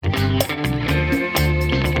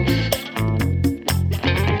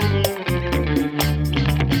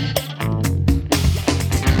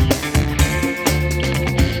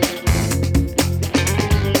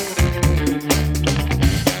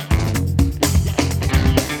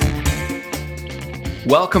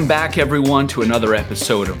Welcome back, everyone, to another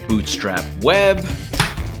episode of Bootstrap Web.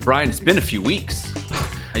 Brian, it's been a few weeks.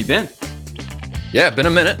 How you been? Yeah, been a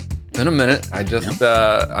minute. I just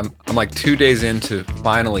I'm like 2 days into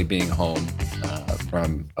finally being home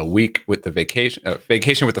from a week with the vacation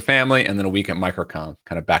with the family, and then a week at MicroConf,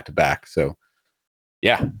 kind of back to back. So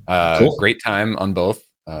yeah, Cool. Great time on both.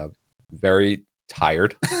 Very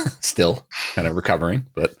tired, still kind of recovering,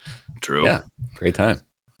 but True. yeah, great time.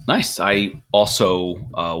 Nice. I also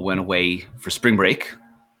went away for spring break.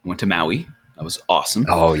 Went to Maui. That was awesome.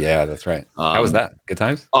 Oh yeah, that's right. How was that? Good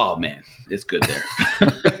times? Oh man, it's good there.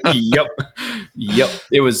 Yep.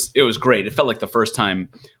 It was great. It felt like the first time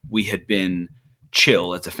we had been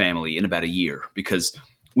chill as a family in about a year, because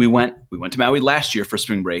we went to Maui last year for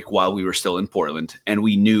spring break while we were still in Portland, and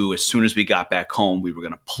we knew as soon as we got back home we were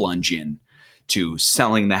going to plunge in to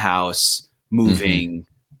selling the house, moving,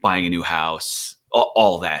 buying a new house,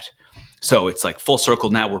 all that. So it's like full circle.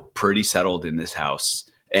 Now we're pretty settled in this house,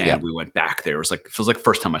 and we went back there. It feels like the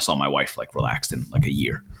first time I saw my wife like relaxed in like a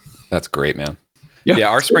year. That's great, man. Yeah,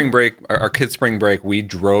 our spring break, our kids' spring break, we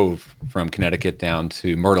drove from Connecticut down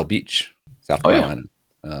to Myrtle Beach, South Carolina.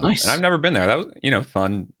 Nice. And I've never been there. That was,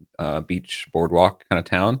 fun beach boardwalk kind of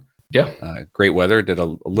town. Yeah. Great weather. Did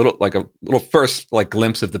a little first like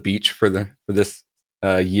glimpse of the beach for this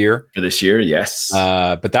year. For this year, yes.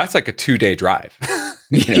 But that's like a 2-day drive.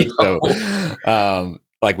 So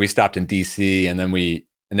like we stopped in DC and then we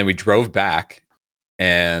drove back,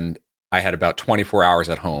 and I had about 24 hours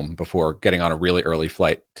at home before getting on a really early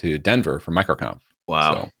flight to Denver for MicroConf.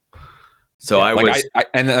 Wow. So yeah,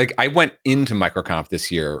 I went into MicroConf this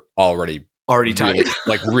year already tired,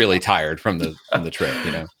 really tired from the trip.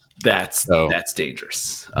 That's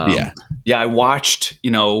dangerous. Yeah. I watched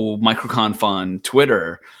MicroConf on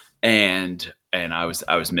Twitter, and I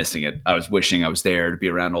was missing it. I was wishing I was there to be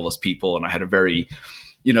around all those people, and I had a very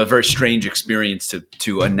strange experience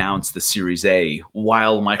to announce the Series A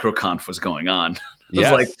while MicroConf was going on. I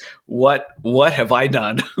was like, what have I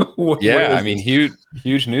done? Yeah, I mean,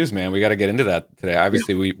 huge news, man. We got to get into that today.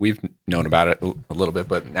 Obviously, we've known about it a little bit,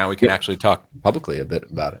 but now we can actually talk publicly a bit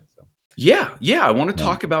about it. So. Yeah. I want to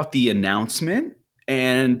talk about the announcement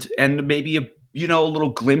and maybe a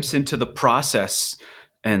little glimpse into the process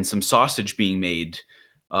and some sausage being made,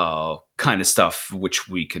 kind of stuff, which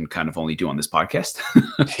we can kind of only do on this podcast.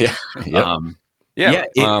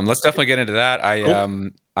 Let's definitely get into that.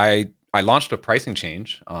 I launched a pricing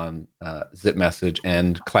change on ZipMessage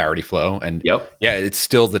and Clarityflow, and it's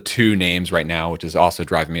still the two names right now, which is also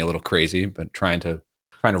driving me a little crazy. But trying to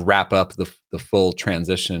wrap up the full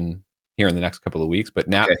transition here in the next couple of weeks. But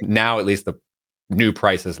now at least the new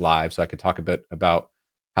price is live, so I could talk a bit about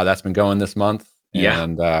how that's been going this month.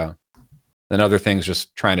 And then other things,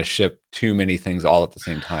 just trying to ship too many things all at the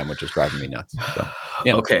same time, which is driving me nuts. So,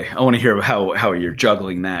 yeah. Okay, I want to hear how you're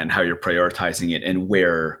juggling that and how you're prioritizing it, and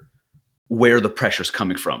where the pressure's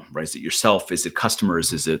coming from, right? Is it yourself? Is it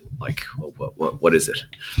customers? Is it like, what is it?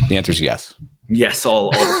 The answer is yes. Yes,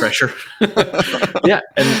 all the pressure. Yeah,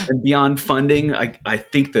 and beyond funding, I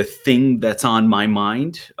think the thing that's on my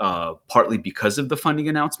mind, partly because of the funding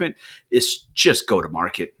announcement, is just go to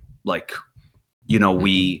market. Like,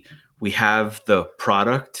 we have the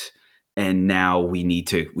product, and now we need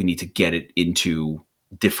to get it into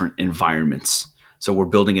different environments. So we're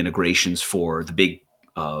building integrations for the big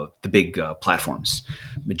platforms: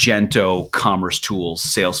 Magento, Commerce Tools,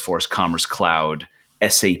 Salesforce, Commerce Cloud,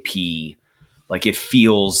 SAP. Like it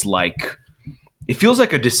feels like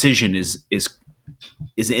a decision is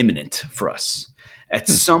imminent for us. At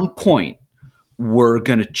some point, we're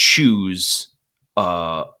going to choose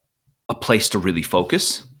a place to really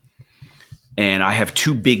focus. And I have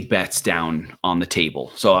two big bets down on the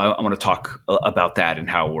table. So I want to talk about that and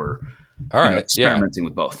how we're experimenting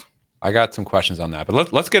with both. I got some questions on that,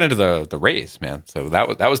 but let's get into the raise, man. So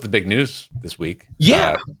that was the big news this week.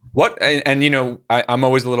 Yeah. I'm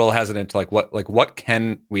always a little hesitant to what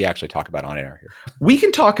can we actually talk about on air here? We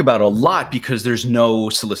can talk about a lot because there's no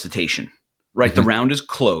solicitation, right? Mm-hmm. The round is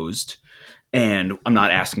closed, and I'm not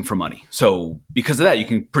asking for money. So because of that, you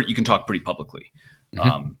can talk pretty publicly.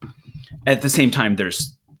 Mm-hmm. At the same time,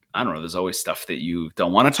 there's always stuff that you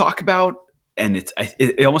don't want to talk about, and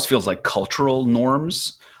it almost feels like cultural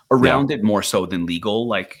norms around it more so than legal.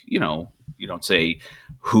 Like, you don't say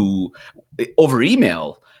who over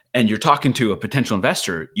email, and you're talking to a potential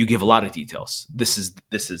investor, you give a lot of details. This is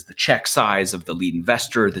the check size of the lead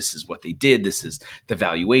investor. This is what they did. This is the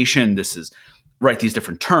valuation. This is these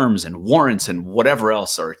different terms and warrants and whatever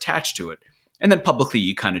else are attached to it. And then publicly,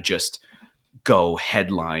 you kind of just go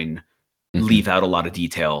headline, leave out a lot of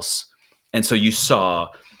details. And so you saw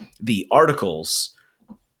the articles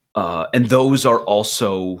And those are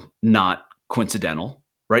also not coincidental,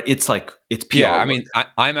 right? It's PR. Yeah, I mean,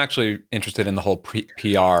 I'm actually interested in the whole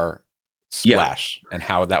PR splash and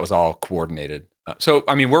how that was all coordinated. So,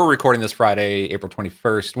 I mean, we're recording this Friday, April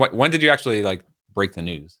 21st. When did you actually break the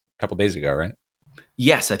news? A couple days ago, right?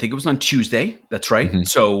 Yes, I think it was on Tuesday. That's right. Mm-hmm.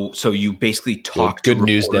 So you basically talk to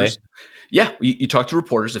news day. Yeah, you talk to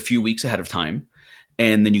reporters a few weeks ahead of time,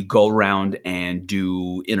 and then you go around and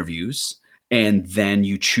do interviews, and then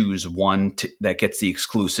you choose one that gets the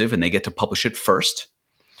exclusive, and they get to publish it first.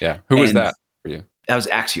 Yeah. Who was that for you? That was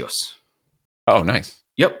Axios. Oh, nice.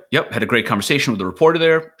 Yep. Had a great conversation with the reporter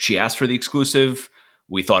there. She asked for the exclusive.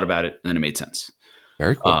 We thought about it, and then it made sense.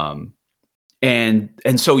 Very cool.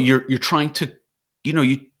 And so you're trying to,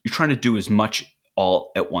 you're trying to do as much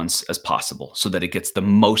all at once as possible so that it gets the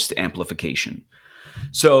most amplification.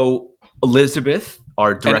 So Elizabeth,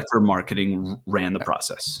 our director of marketing, ran the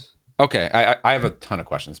process. Okay, I have a ton of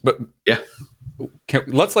questions, but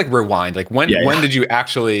let's rewind. When did you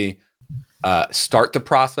actually start the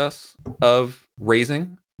process of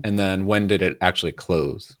raising, and then when did it actually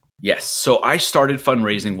close? Yes, so I started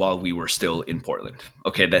fundraising while we were still in Portland.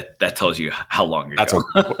 Okay, that tells you how long ago.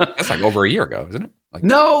 That's over a year ago, isn't it?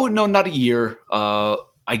 No, not a year.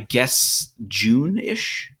 I guess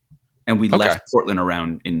June-ish, and we left Portland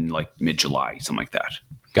around in mid-July, something like that.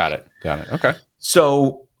 Got it. Okay.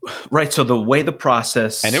 So. Right. So the way the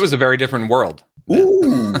process, and it was a very different world.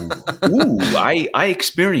 Ooh. I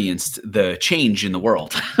experienced the change in the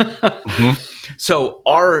world. Mm-hmm. So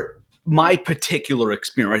my particular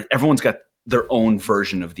experience, everyone's got their own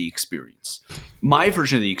version of the experience. My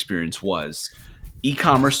version of the experience was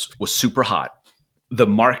e-commerce was super hot. The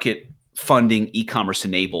market funding e-commerce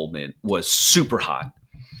enablement was super hot.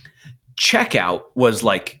 Checkout was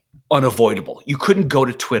unavoidable. You couldn't go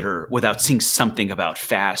to Twitter without seeing something about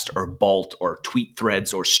Fast or Bolt or Tweet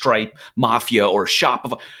Threads or Stripe, Mafia or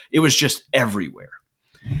Shopify. It was just everywhere.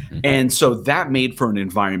 Mm-hmm. And so that made for an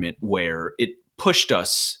environment where it pushed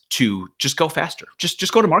us to just go faster,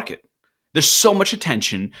 just go to market. There's so much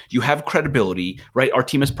attention. You have credibility, right? Our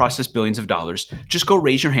team has processed billions of dollars. Just go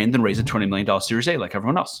raise your hand and raise a $20 million Series A like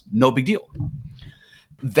everyone else. No big deal.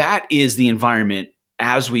 That is the environment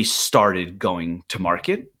as we started going to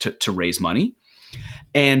market to raise money.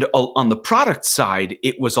 And on the product side,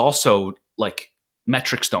 it was also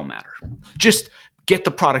metrics don't matter. Just get the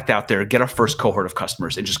product out there, get our first cohort of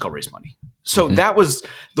customers, and just go raise money. So that was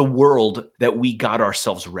the world that we got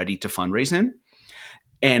ourselves ready to fundraise in.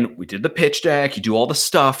 And we did the pitch deck, you do all the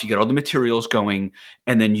stuff, you get all the materials going,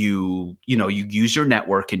 and then you use your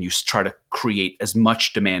network and you try to create as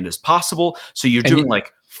much demand as possible. So you're doing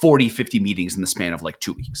 40, 50 meetings in the span of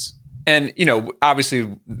 2 weeks. And,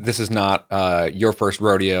 obviously this is not your first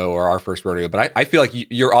rodeo or our first rodeo, but I feel like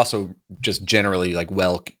you're also just generally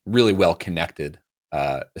really well connected,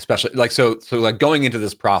 especially so going into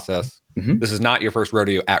this process, this is not your first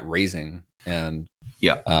rodeo at raising and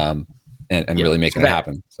really making it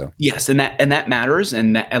happen. So yes, and that matters.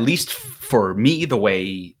 And that, at least for me, the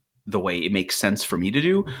way it makes sense for me to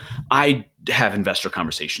do, I have investor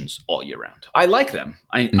conversations all year round. I like them.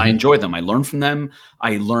 I enjoy them. I learn from them.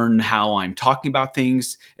 I learn how I'm talking about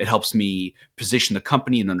things. It helps me position the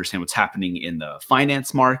company and understand what's happening in the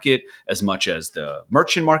finance market as much as the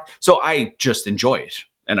merchant market. So I just enjoy it.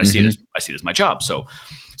 And I see it as my job. So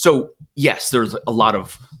yes, there's a lot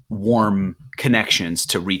of warm connections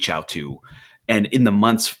to reach out to. And in the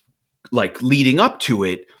months leading up to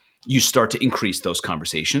it, you start to increase those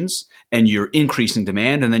conversations and you're increasing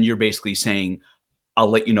demand. And then you're basically saying, I'll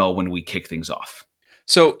let you know when we kick things off.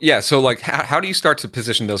 So, how do you start to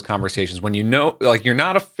position those conversations when you're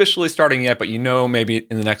not officially starting yet, but maybe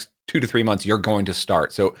in the next 2 to 3 months, you're going to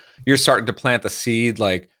start. So you're starting to plant the seed,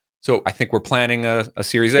 so I think we're planning a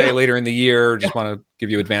Series A later in the year. Just want to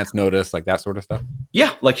give you advance notice, that sort of stuff.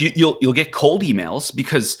 Yeah. You'll get cold emails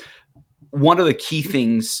because one of the key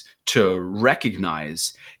things to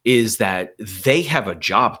recognize is that they have a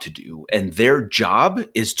job to do, and their job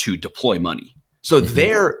is to deploy money. So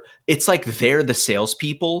they're the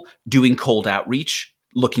salespeople doing cold outreach,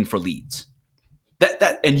 looking for leads.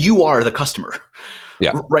 And you are the customer.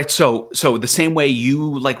 Yeah. Right. So the same way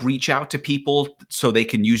you reach out to people so they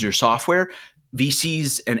can use your software,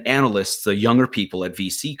 VCs and analysts, the younger people at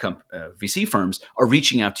VC firms, are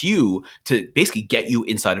reaching out to you to basically get you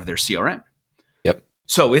inside of their CRM. Yep.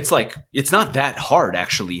 So it's not that hard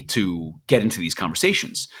actually to get into these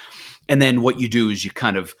conversations. And then what you do is you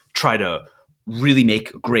kind of try to really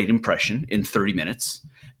make a great impression in 30 minutes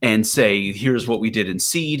and say, here's what we did in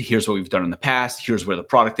seed. Here's what we've done in the past. Here's where the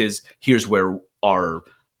product is. Here's where our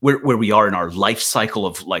where we are in our life cycle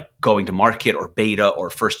of like going to market or beta or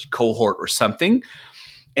first cohort or something.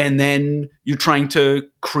 And then you're trying to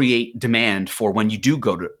create demand for when you do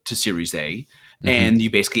go to Series A, and you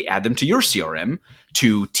basically add them to your CRM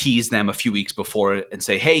to tease them a few weeks before and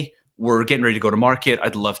say, hey, we're getting ready to go to market.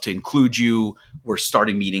 I'd love to include you. We're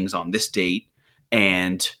starting meetings on this date.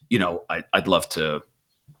 And, I'd love to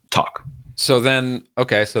talk. So then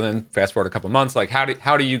fast forward a couple of months, like how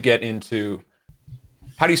do you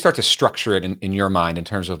start to structure it in your mind in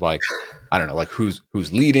terms of like, I don't know, like who's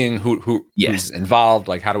leading, who's involved,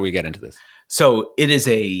 like how do we get into this? So it is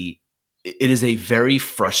a very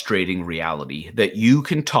frustrating reality that you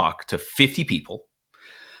can talk to 50 people.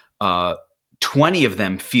 20 of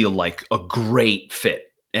them feel like a great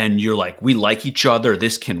fit. And you're like, we like each other.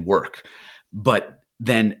 This can work. But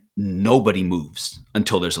then nobody moves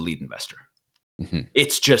until there's a lead investor.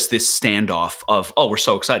 It's just this standoff of, oh, we're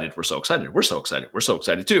so excited. We're so excited. We're so excited. We're so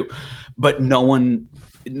excited too. But nothing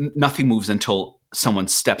moves until someone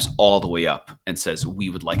steps all the way up and says, we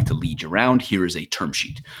would like to lead you around. Here is a term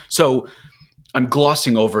sheet. So I'm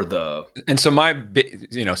glossing over and so my,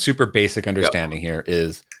 super basic understanding here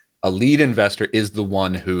is a lead investor is the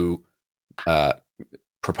one who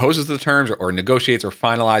proposes the terms or negotiates or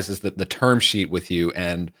finalizes the term sheet with you,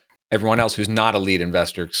 and everyone else who's not a lead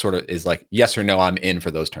investor sort of is like, yes or no, I'm in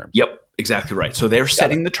for those terms. Yep, exactly right. So they're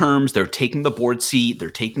setting the terms, they're taking the board seat,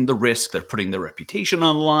 they're taking the risk, they're putting their reputation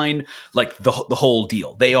on the line, like the whole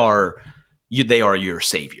deal. They are your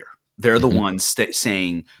savior. They're the ones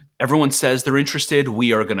saying, everyone says they're interested,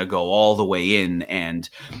 we are going to go all the way in. And,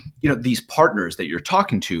 these partners that you're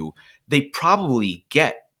talking to, they probably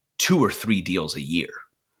get 2 or 3 deals a year.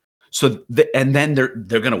 So, and then they're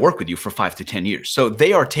going to work with you for 5 to 10 years. So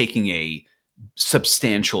they are taking a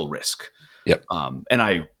substantial risk. Yep. And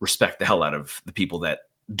I respect the hell out of the people that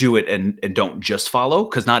do it and don't just follow,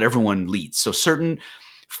 because not everyone leads. So certain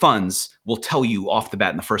funds will tell you off the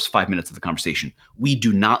bat in the first 5 minutes of the conversation, we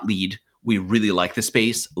do not lead. We really like the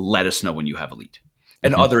space. Let us know when you have a lead.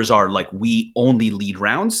 And others are like, we only lead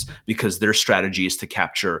rounds because their strategy is to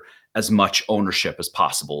capture as much ownership as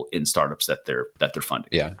possible in startups that they're funding.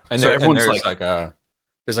 Yeah. And so everyone's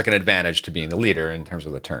there's like an advantage to being the leader in terms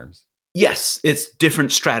of the terms. Yes. It's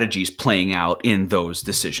different strategies playing out in those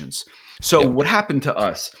decisions. So what happened to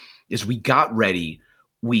us is we got ready.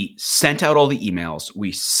 We sent out all the emails.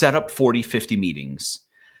 We set up 40, 50 meetings.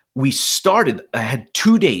 I had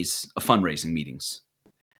 2 days of fundraising meetings.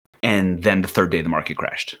 And then the third day, the market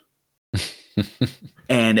crashed.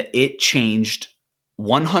 And it changed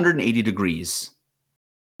 180 degrees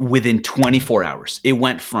within 24 hours. It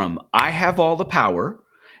went from, I have all the power.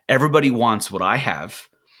 Everybody wants what I have.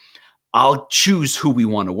 I'll choose who we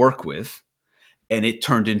want to work with. And it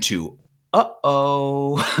turned into,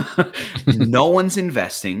 no one's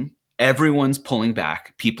investing. Everyone's pulling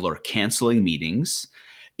back. People are canceling meetings.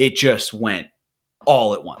 It just went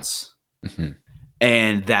all at once.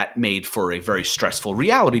 And that made for a very stressful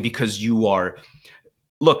reality because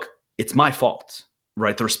look, it's my fault,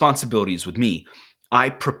 right? The responsibility is with me.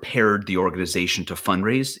 I prepared the organization to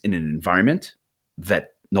fundraise in an environment that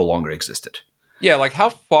no longer existed. Yeah, like how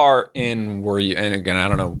far in were you? And again, I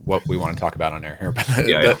don't know what we want to talk about on air here,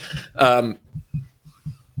 but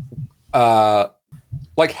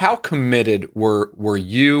like how committed were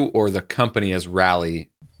you or the company as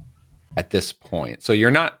Rally at this point? So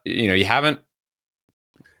you're not, you haven't.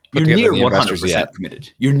 You're near 100%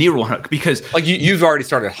 committed. You're near 100 because like you've already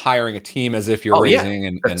started hiring a team as if you're raising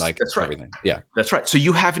and like that's right. Everything. Yeah, that's right. So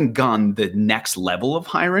you haven't gone the next level of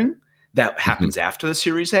hiring that happens after the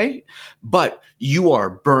Series A, but you are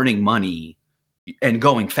burning money and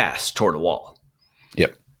going fast toward a wall.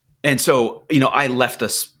 Yep. And so, I left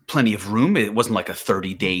us plenty of room. It wasn't like a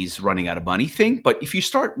 30 days running out of money thing, but if you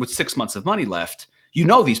start with 6 months of money left,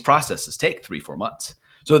 these processes take 3-4 months.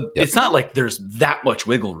 So it's not like there's that much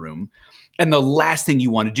wiggle room. And the last thing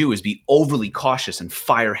you want to do is be overly cautious and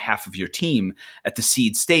fire half of your team at the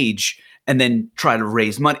seed stage and then try to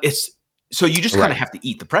raise money. So you just kind of have to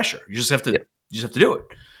eat the pressure. You just have to do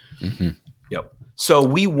it. Yep. So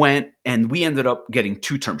we went and we ended up getting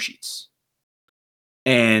 2 term sheets.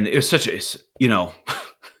 And it was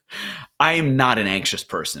I am not an anxious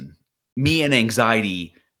person. Me and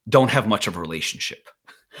anxiety don't have much of a relationship.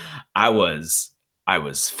 I was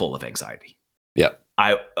full of anxiety. Yeah.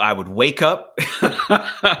 I would wake up.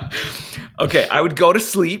 Okay. I would go to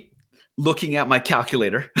sleep looking at my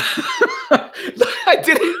calculator. I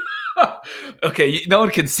didn't. Okay. No one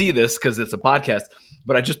can see this because it's a podcast.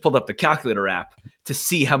 but I just pulled up the calculator app to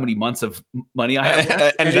see how many months of money I have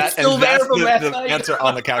left. and that's the answer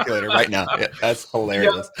on the calculator right now. Yeah, that's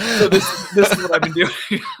hilarious. Yeah. So this is what I've been doing.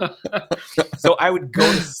 So I would go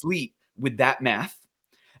to sleep with that math,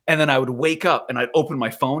 and then I would wake up and I'd open my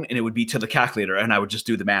phone and it would be to the calculator, and I would just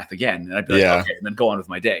do the math again, and I'd be like, okay, and then go on with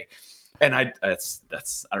my day. And that's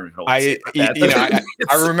I don't even know what to say about that.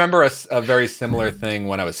 I remember a very similar thing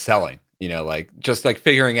when I was selling. Like just like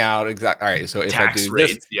figuring out exactly. All right, so if tax I do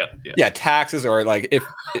rates, this, taxes, or like if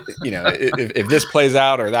this plays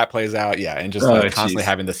out or that plays out, and just constantly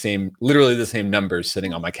having literally the same numbers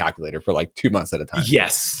sitting on my calculator for like 2 months at a time.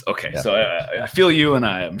 Yes. Okay. Yeah. So I feel you, and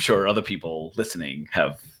I'm sure other people listening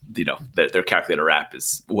have their calculator app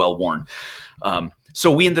is well worn.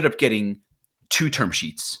 So we ended up getting 2 term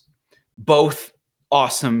sheets, both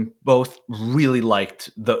awesome, both really liked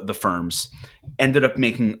the firms. Ended up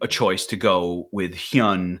making a choice to go with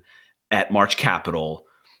Hyun at March Capital.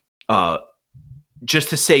 Just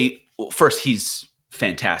to say, first, he's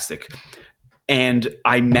fantastic. And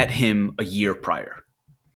I met him a year prior.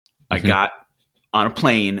 I got on a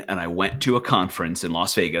plane and I went to a conference in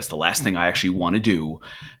Las Vegas, the last thing I actually want to do.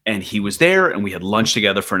 And he was there, and we had lunch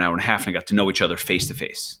together for an hour and a half, and I got to know each other face to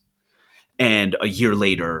face. And a year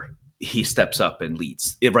later, he steps up and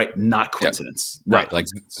leads. Right? Not coincidence. Right. Like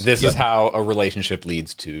this is how a relationship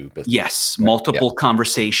leads to business. Yes. Multiple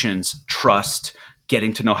conversations, trust,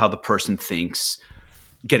 getting to know how the person thinks,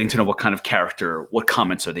 getting to know what kind of character, what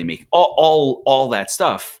comments are they making, all that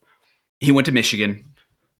stuff. He went to Michigan,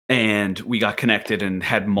 and we got connected and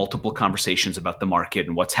had multiple conversations about the market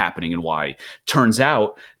and what's happening and why. Turns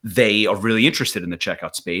out they are really interested in the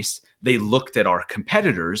checkout space. They looked at our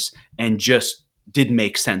competitors and just didn't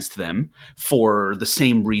make sense to them for the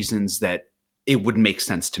same reasons that it wouldn't make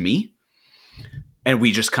sense to me. And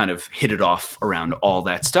we just kind of hit it off around all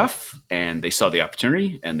that stuff, and they saw the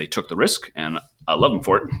opportunity and they took the risk, and I love them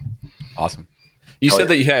for it. Awesome. You said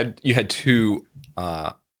that you had 2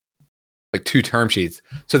 2 term sheets.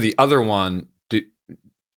 So the other one,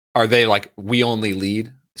 are they like we only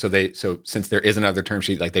lead? So since there is another term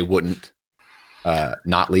sheet, like they wouldn't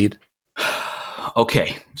not lead?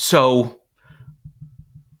 Okay. So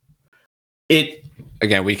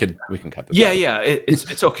again, we can cut this. Yeah.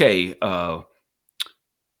 It's okay. I'm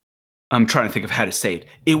trying to think of how to say it.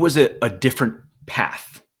 It was a different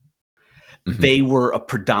path. They were a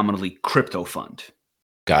predominantly crypto fund.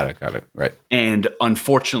 Got it. Right. And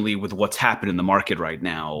unfortunately, with what's happened in the market right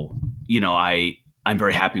now, I'm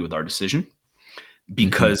very happy with our decision,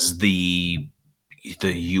 because the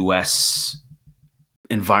U.S.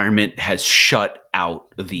 environment has shut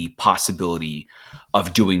out the possibility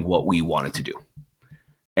of doing what we wanted to do.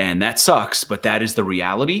 And that sucks, but that is the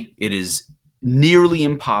reality. It is nearly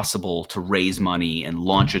impossible to raise money and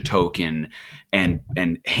launch a token and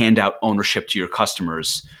hand out ownership to your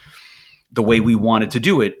customers the way we wanted to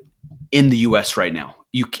do it in the US right now.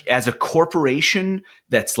 You, as a corporation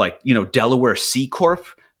that's like, Delaware C Corp,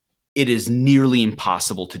 it is nearly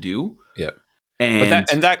impossible to do. Yeah.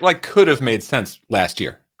 And that like could have made sense last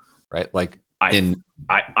year, right? Like I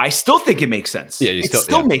still think it makes sense. Yeah, it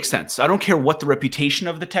still makes sense. I don't care what the reputation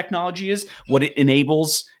of the technology is. What it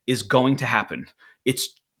enables is going to happen. It's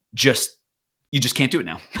just, you just can't do it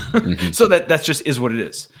now. So that's just is what it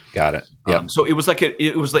is. Got it. Yeah. So it was a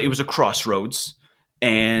crossroads,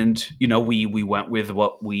 and we went with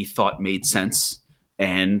what we thought made sense,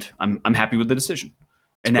 and I'm happy with the decision.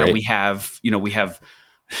 And now we have.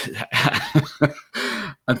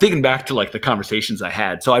 I'm thinking back to like the conversations I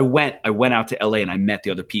had. So I went out to LA and I met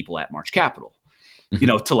the other people at March Capital,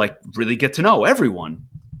 to like really get to know everyone.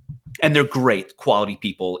 And they're great quality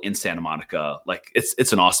people in Santa Monica. Like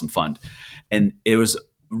it's an awesome fund. And it was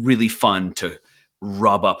really fun to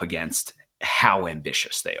rub up against how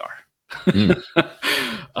ambitious they are.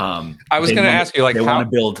 I was going to ask you, like, they want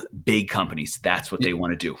to build big companies. That's what they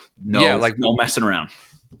want to do. No messing around.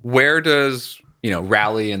 Where does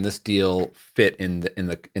Rally and this deal fit in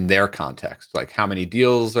their context? Like, how many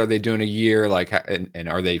deals are they doing a year? Like, and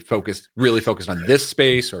are they really focused on this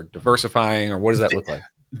space or diversifying, or what does that look like?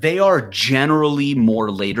 They are generally more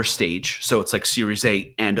later stage. So it's like Series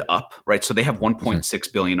A and up, right? So they have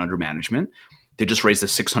 1.6 billion under management. They just raised a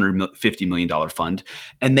 $650 million fund,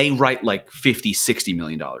 and they write like $50, $60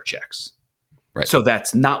 million checks. Right. So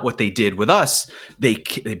that's not what they did with us. They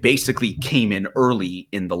basically came in early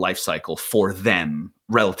in the life cycle for them,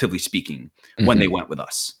 relatively speaking, when they went with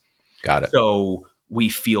us. Got it. So we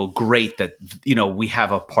feel great that, we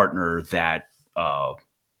have a partner that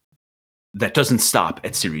doesn't stop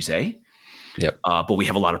at Series A. Yep. But we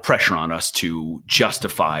have a lot of pressure on us to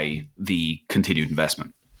justify the continued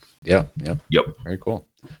investment. Yeah. Yep. Very cool.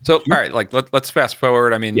 So, all right, like let's fast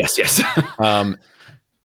forward. I mean, yes.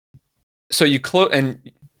 So you close, and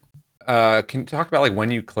can you talk about like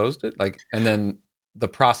when you closed it, like, and then the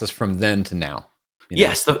process from then to now?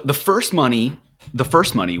 Yes, the first money,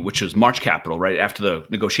 which was March Capital, right after the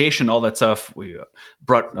negotiation, all that stuff, we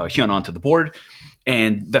brought Hyun onto the board,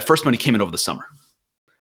 and that first money came in over the summer,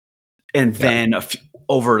 and then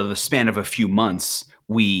over the span of a few months,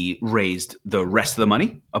 we raised the rest of the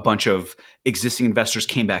money. A bunch of existing investors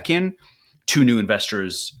came back in. 2 new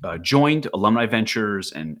investors joined, Alumni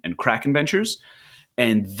Ventures and Kraken Ventures.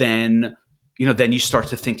 And then, then you start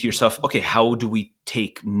to think to yourself, okay, how do we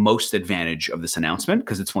take most advantage of this announcement?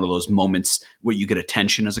 Because it's one of those moments where you get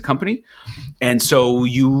attention as a company. And so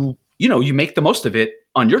you make the most of it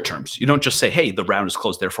on your terms. You don't just say, hey, the round is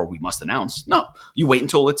closed, therefore we must announce. No, you wait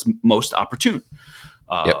until it's most opportune.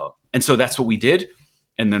 And so that's what we did.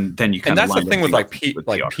 And then you kind of, and that's the thing with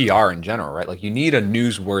PR in general, right? Like you need a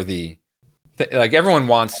newsworthy, like everyone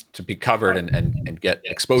wants to be covered and get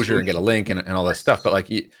exposure and get a link and all that stuff. But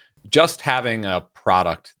like just having a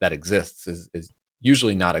product that exists is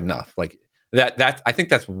usually not enough. Like that I think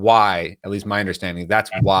that's why, at least my understanding,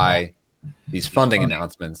 that's why these funding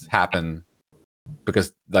announcements happen,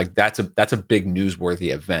 because like that's a big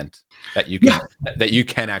newsworthy event that you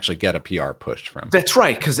can actually get a PR push from. That's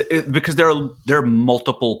right, because there are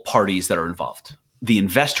multiple parties that are involved. The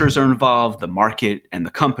investors are involved, the market, and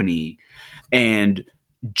the company. And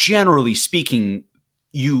generally speaking,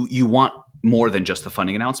 you want more than just the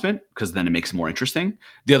funding announcement, because then it makes it more interesting.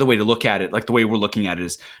 The other way to look at it, like the way we're looking at it,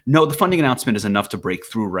 is no, the funding announcement is enough to break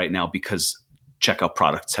through right now because checkout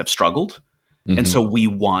products have struggled. Mm-hmm. And so we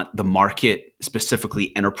want the market,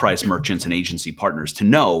 specifically enterprise merchants and agency partners, to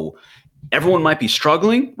know everyone might be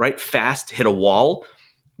struggling, right? Fast hit a wall.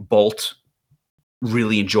 Bolt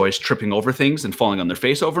really enjoys tripping over things and falling on their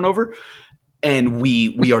face over and over. And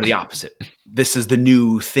we are the opposite. This is the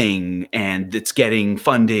new thing, and it's getting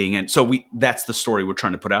funding. And so that's the story we're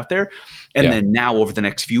trying to put out there. And then now over the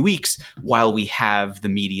next few weeks, while we have the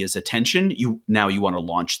media's attention, you want to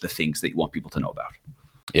launch the things that you want people to know about.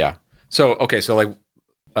 Yeah. So, okay. So like,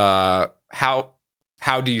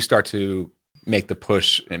 how do you start to make the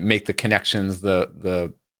push and make the connections,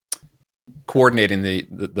 the coordinating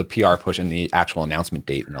the PR push and the actual announcement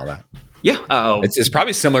date and all that? Yeah, it's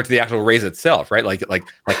probably similar to the actual raise itself, right? Like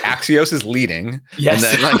Axios is leading, yes,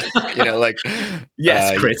 and then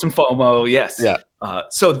yes, create some FOMO, yes, yeah.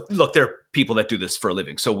 So look, there are people that do this for a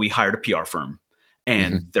living. So we hired a PR firm,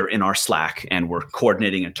 and they're in our Slack, and we're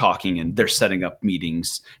coordinating and talking, and they're setting up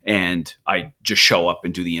meetings, and I just show up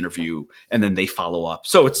and do the interview, and then they follow up.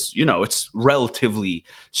 So it's it's relatively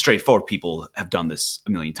straightforward. People have done this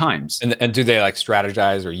a million times. And do they like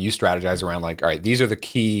strategize, or you strategize around like, all right, these are the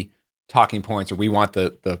key talking points, or we want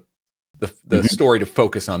the story to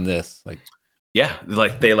focus on this, like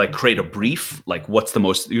they create a brief, like what's the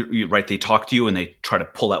most right, they talk to you and they try to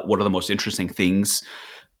pull out what are the most interesting things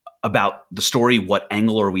about the story, what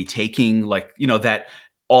angle are we taking, like that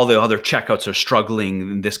all the other checkouts are struggling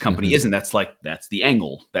and this company isn't. That's the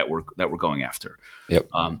angle that we're going after. Yep.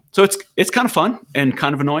 So it's kind of fun and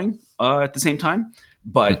kind of annoying at the same time,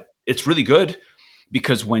 but it's really good,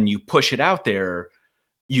 because when you push it out there,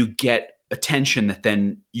 you get attention that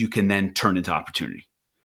then you can then turn into opportunity.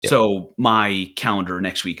 Yep. So my calendar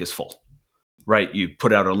next week is full, right? You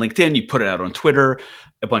put it out on LinkedIn, you put it out on Twitter,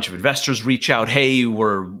 a bunch of investors reach out. Hey,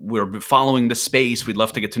 we're following the space. We'd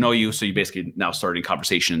love to get to know you. So you basically now starting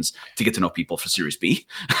conversations to get to know people for Series B.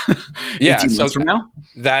 Yeah. 18 months from now.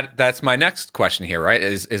 That's my next question here, right?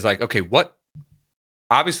 Is like, okay, what,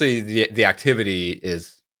 obviously the activity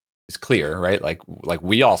is clear, right? Like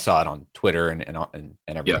we all saw it on Twitter and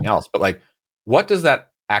everything else, but like, what does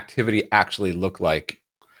that activity actually look like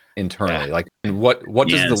internally? Like, and what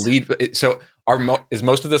does the lead? So is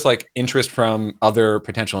most of this like interest from other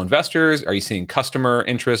potential investors? Are you seeing customer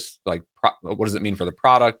interest? Like, what does it mean for the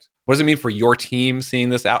product? What does it mean for your team seeing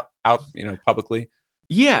this out publicly?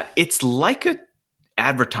 Yeah, it's like a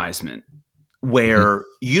advertisement where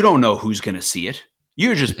you don't know who's going to see it.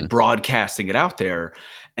 You're just broadcasting it out there.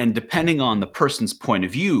 And depending on the person's point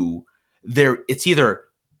of view, it's either,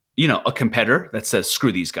 a competitor that says,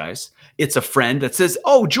 screw these guys. It's a friend that says,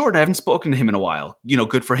 oh, Jordan, I haven't spoken to him in a while.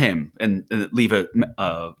 Good for him. And leave a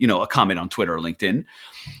comment on Twitter or LinkedIn.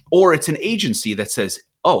 Or it's an agency that says,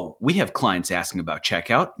 oh, we have clients asking about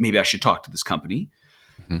checkout. Maybe I should talk to this company.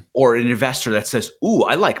 Or an investor that says, ooh,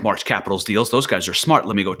 I like March Capital's deals. Those guys are smart.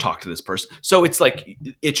 Let me go talk to this person. So it's like,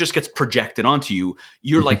 it just gets projected onto you.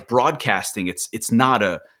 You're like broadcasting. It's not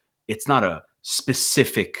a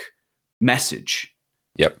specific message.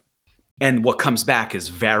 Yep. And what comes back is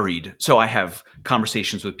varied. So I have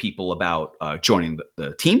conversations with people about joining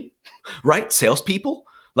the team, right? Salespeople.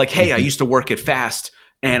 Like, hey, I used to work at Fast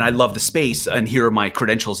and I love the space, and here are my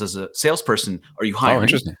credentials as a salesperson. Are you hiring? Oh,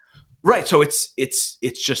 interesting. Right. So it's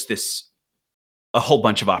just a whole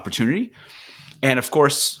bunch of opportunity. And of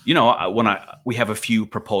course, when we have a few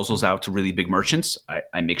proposals out to really big merchants,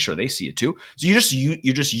 I make sure they see it too. So you're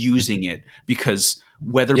just using it because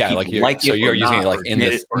whether people like so it you're or using not, it like in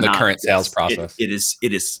the current sales yes, process.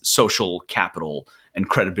 It is social capital and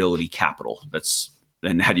credibility capital.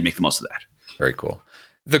 And how do you make the most of that? Very cool.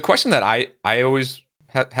 The question that I always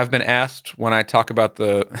have been asked when I talk about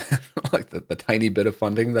the like the tiny bit of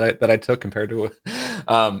funding that I took compared to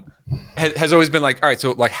has always been like, all right,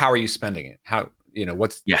 so like, how are you spending it? How,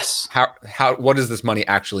 what does this money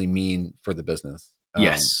actually mean for the business?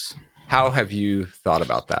 Yes. How have you thought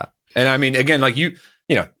about that? And I mean, again, like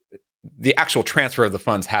the actual transfer of the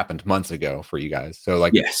funds happened months ago for you guys. So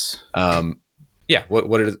like, yes.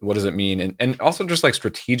 What does it mean? And also just like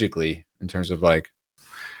strategically in terms of like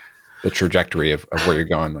the trajectory of where you're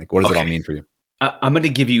going, like what does it all mean for you? I'm going to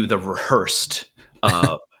give you the rehearsed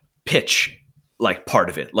pitch, like part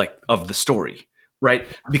of it, like of the story, right?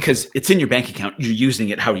 Because it's in your bank account, you're using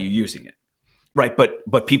it. How are you using it? Right.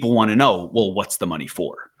 But people want to know, well, what's the money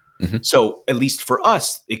for? Mm-hmm. So at least for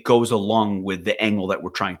us, it goes along with the angle that we're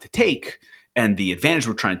trying to take and the advantage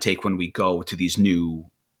we're trying to take when we go to these new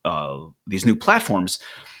platforms.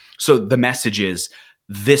 So the message is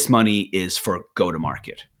this money is for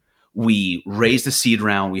go-to-market. We raised the seed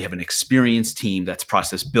round. We have an experienced team that's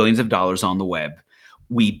processed billions of dollars on the web.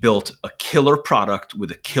 We built a killer product with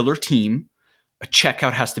a killer team. A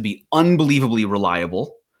checkout has to be unbelievably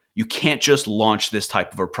reliable. You can't just launch this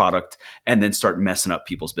type of a product and then start messing up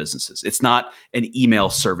people's businesses. It's not an email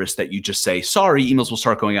service that you just say, sorry, emails will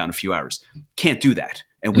start going out in a few hours. Can't do that.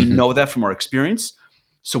 And we know that from our experience.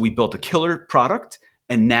 So we built a killer product,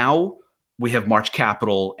 and now we have March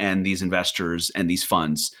Capital and these investors and these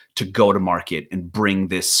funds to go to market and bring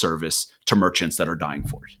this service to merchants that are dying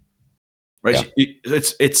for it. Right? Yeah.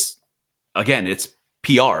 It's again, it's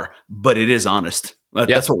PR, but it is honest.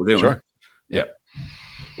 That's what we're doing. Sure. Yeah.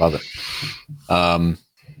 Love it.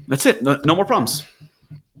 That's it. No more problems.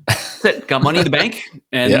 That's it. Got money in the bank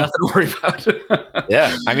and nothing to worry about.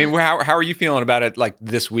 Yeah. I mean, how are you feeling about it like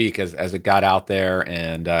this week as it got out there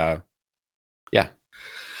and where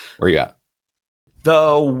are you at?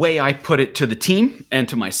 The way I put it to the team and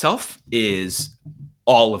to myself is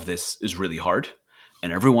all of this is really hard.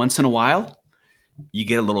 And every once in a while, you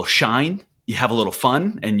get a little shine, you have a little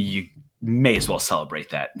fun, and you may as well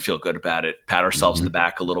celebrate that and feel good about it, pat ourselves in the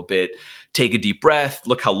back a little bit, take a deep breath,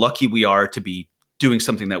 look how lucky we are to be doing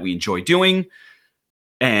something that we enjoy doing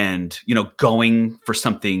and, going for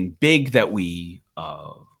something big that we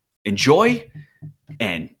enjoy.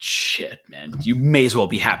 And shit, man, you may as well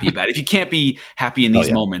be happy about it. If you can't be happy in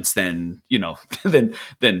these moments, then,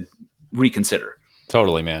 then reconsider.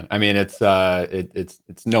 Totally, man. I mean, it's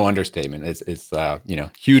no understatement. It's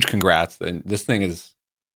huge congrats. And this thing is,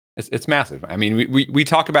 it's massive. I mean, we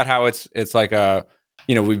talk about how it's like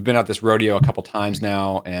we've been at this rodeo a couple times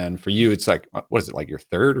now. And for you, it's like, what is it, like your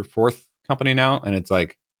third or fourth company now? And it's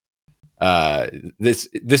like, this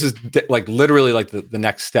is like literally like the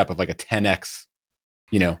next step of like a 10x,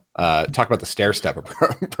 talk about the stair step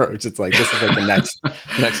approach. It's like, this is like the next,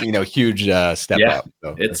 huge step up.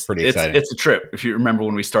 So it's pretty exciting. It's a trip. If you remember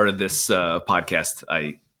when we started this podcast,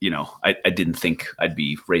 I didn't think I'd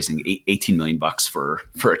be raising $18 million for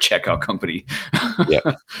a checkout company.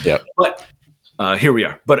 Yeah. But here we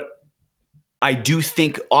are. But I do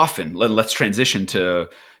think often, let's transition to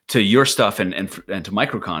your stuff and to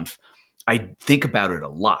MicroConf. I think about it a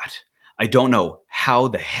lot. I don't know how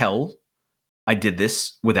the hell I did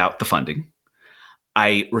this without the funding.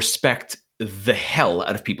 I respect the hell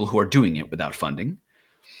out of people who are doing it without funding.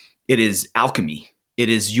 It is alchemy. It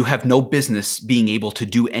is, you have no business being able to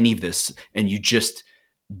do any of this, and you just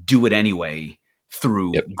do it anyway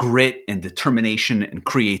through grit and determination and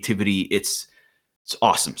creativity. It's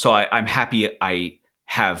awesome. So I'm happy I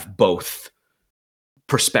have both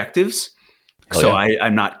perspectives. So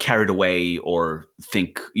I'm not carried away or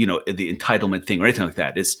think, the entitlement thing or anything like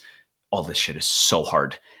that. Is all this shit is so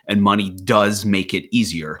hard, and money does make it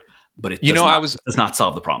easier, but it does not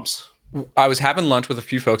solve the problems. I was having lunch with a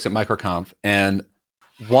few folks at MicroConf, and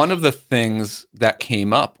one of the things that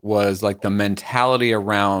came up was like the mentality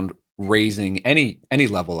around raising any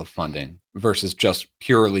level of funding versus just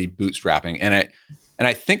purely bootstrapping. And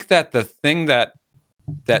I think that the thing that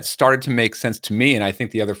started to make sense to me, and I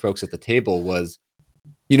think the other folks at the table, was,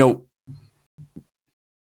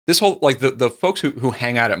 this whole, like the folks who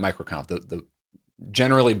hang out at MicroConf, the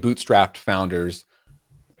generally bootstrapped founders,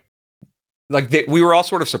 like we were all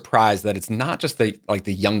sort of surprised that it's not just the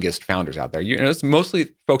youngest founders out there. It's mostly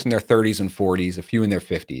folks in their 30s and 40s, a few in their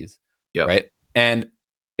 50s, right? And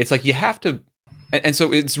it's like you have to, and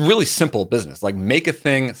so it's really simple business. Like make a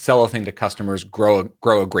thing, sell a thing to customers, grow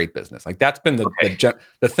a great business. Like that's been the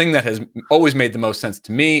thing that has always made the most sense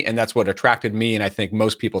to me, and that's what attracted me, and I think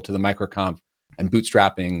most people, to the MicroConf and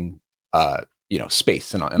bootstrapping,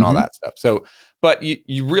 space and all that stuff. So, but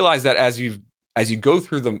you realize that as you go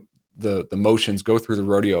through the motions, go through the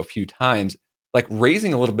rodeo a few times, like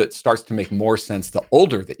raising a little bit starts to make more sense the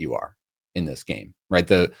older that you are in this game, right?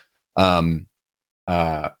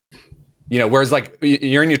 Whereas like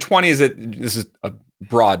you're in your 20s, this is a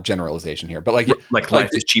broad generalization here, but like life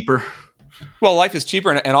is cheaper. Well, life is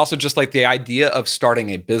cheaper, and also just like the idea of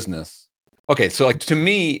starting a business. Okay, so like to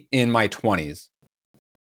me in my 20s,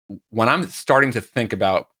 when I'm starting to think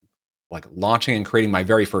about like launching and creating my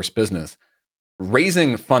very first business,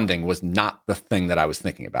 raising funding was not the thing that I was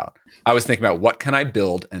thinking about. I was thinking about what can I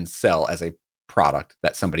build and sell as a product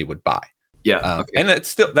that somebody would buy. Yeah, and that's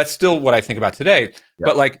still what I think about today. Yeah.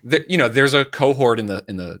 But like there's a cohort in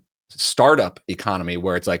the startup economy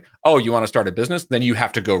where it's like, oh, you want to start a business, then you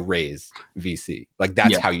have to go raise VC. Like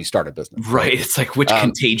that's how you start a business. Right. It's like which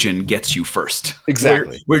contagion gets you first.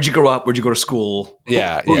 Exactly. Where'd you grow up? Where'd you go to school? Who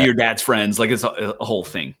are your dad's friends? Like it's a whole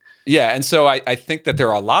thing. Yeah. And so I think that there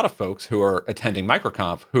are a lot of folks who are attending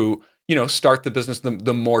MicroConf who, start the business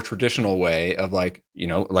the more traditional way of like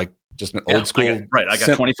just an old school. I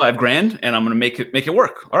got 25 grand and I'm going to make it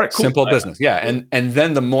work. All right, cool. Simple business. Yeah. And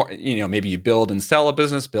then the more, maybe you build and sell a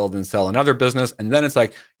business, build and sell another business. And then it's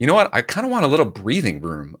like, you know what? I kind of want a little breathing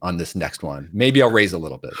room on this next one. Maybe I'll raise a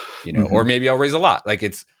little bit, or maybe I'll raise a lot. Like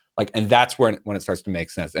it's like, and that's when it starts to make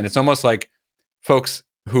sense. And it's almost like folks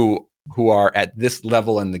who are at this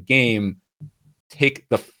level in the game take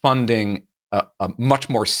the funding much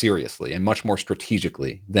more seriously and much more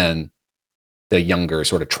strategically than the younger,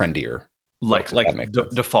 sort of trendier, like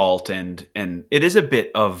default, and it is a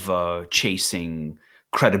bit of chasing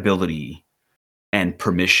credibility and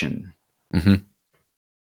permission. To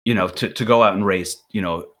go out and raise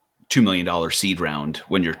 $2 million seed round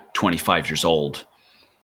when you're 25 years old.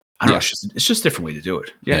 I don't know. It's just a different way to do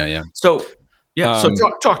it. Yeah. So. Yeah, so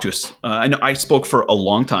talk to us. I know I spoke for a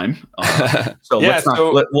long time, so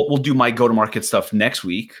we'll do my go-to-market stuff next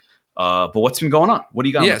week. But what's been going on? What do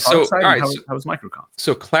you got on the product side? Right, how's MicroConf?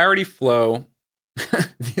 So Clarity Flow.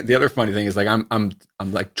 The other funny thing is like I'm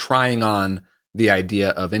like trying on the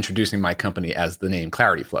idea of introducing my company as the name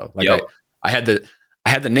Clarity Flow. Like I had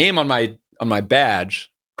the name on my badge,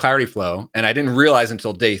 Clarity Flow, and I didn't realize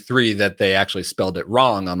until day 3 that they actually spelled it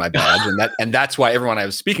wrong on my badge, and that's why everyone I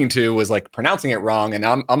was speaking to was like pronouncing it wrong, and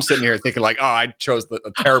I'm sitting here thinking like, oh, I chose a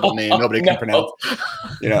terrible name nobody can pronounce,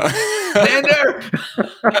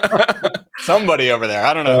 somebody over there,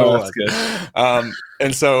 I don't know who it was. Good.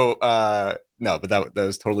 And so no, but that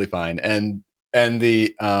was totally fine, and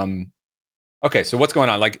the okay, so what's going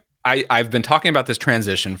on? Like I've been talking about this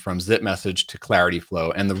transition from ZipMessage to Clarity Flow,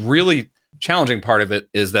 and the really challenging part of it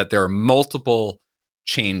is that there are multiple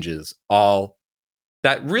changes, all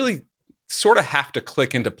that really sort of have to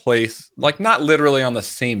click into place, like not literally on the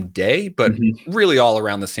same day, but really all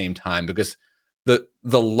around the same time, because the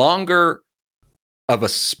longer of a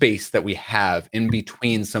space that we have in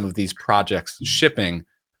between some of these projects shipping,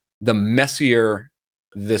 the messier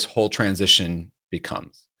this whole transition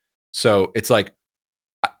becomes. So it's like,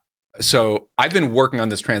 so I've been working on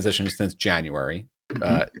this transition since January.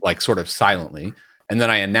 Like sort of silently, and then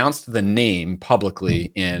I announced the name publicly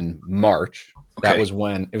in March. That was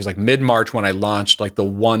when it was like mid-March when I launched like the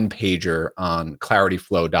one pager on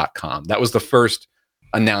clarityflow.com. That was the first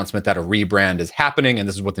announcement that a rebrand is happening, and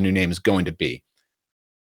this is what the new name is going to be.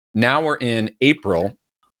 Now we're in April,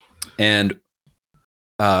 and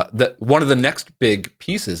one of the next big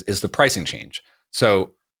pieces is the pricing change.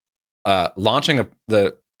 So launching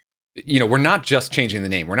we're not just changing the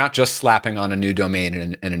name. We're not just slapping on a new domain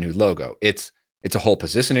and a new logo. It's a whole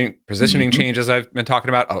positioning change, as I've been talking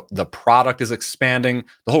about. The product is expanding.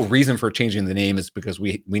 The whole reason for changing the name is because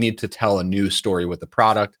we need to tell a new story with the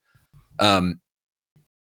product. And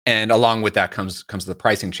along with that comes the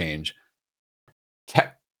pricing change.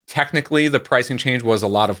 Technically, the pricing change was a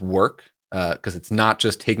lot of work because it's not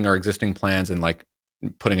just taking our existing plans and like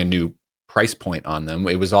putting a new price point on them.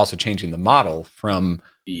 It was also changing the model from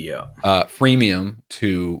freemium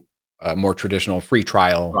to more traditional free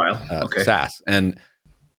trial SaaS. And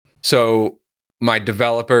so my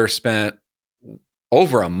developer spent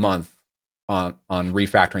over a month on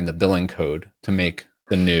refactoring the billing code to make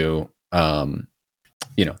the new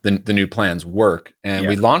the new plans work. And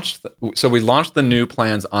we launched the new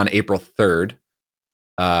plans on April 3rd,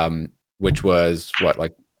 which was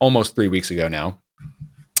almost 3 weeks ago now.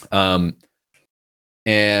 And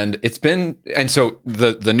so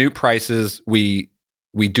the new prices, we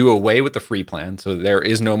do away with the free plan. So there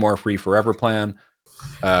is no more free forever plan.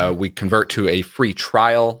 We convert to a free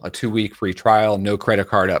trial, a 2-week free trial, no credit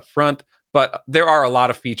card up front. But there are a lot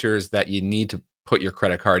of features that you need to put your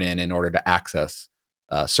credit card in order to access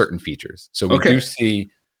certain features. So we do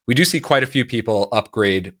see quite a few people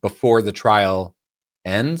upgrade before the trial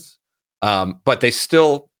ends, but they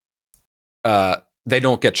still they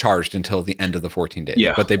don't get charged until the end of the 14 days.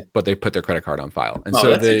 Yeah. But they put their credit card on file. And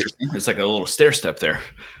that's interesting. It's like a little stair step there.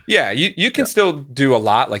 Yeah, you can still do a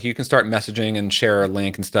lot. Like you can start messaging and share a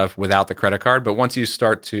link and stuff without the credit card. But once you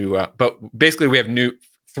start to, but basically we have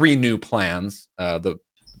 3 new plans. The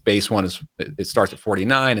base one it starts at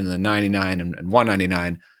 $49 and then $99 and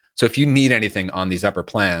 $199. So if you need anything on these upper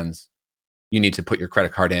plans, you need to put your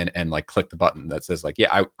credit card in and click the button that says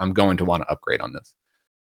I'm going to want to upgrade on this.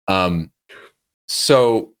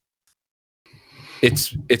 So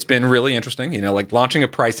it's been really interesting, launching a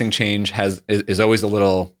pricing change is always a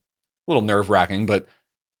little nerve-wracking, but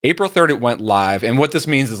April 3rd it went live. And what this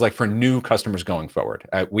means is for new customers going forward,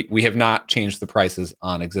 we have not changed the prices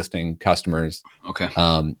on existing customers. Okay.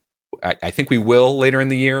 I think we will later in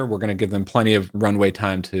the year. We're going to give them plenty of runway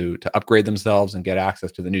time to upgrade themselves and get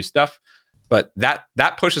access to the new stuff. But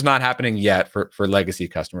that push is not happening yet for legacy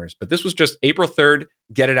customers. But this was just April 3rd,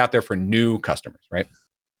 get it out there for new customers, right?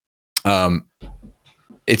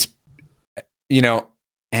 It's,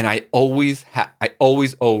 and I always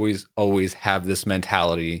have this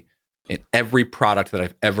mentality in every product that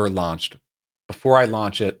I've ever launched. Before I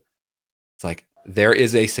launch it, it's there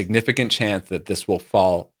is a significant chance that this will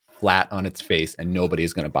fall flat on its face and nobody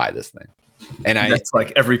is going to buy this thing. And that's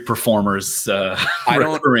every performer's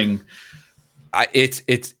recurring.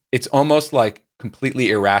 It's almost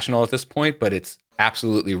completely irrational at this point, but it's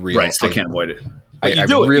absolutely real. Right, still can't avoid it. But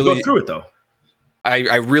you really go through it though.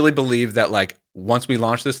 I really believe that once we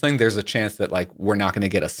launch this thing, there's a chance that we're not going to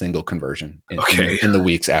get a single conversion in the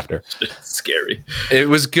weeks after. It's scary. It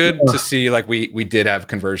was good to see we did have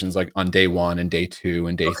conversions on day 1 and day 2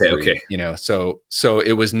 and day 3. Okay. So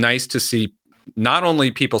it was nice to see not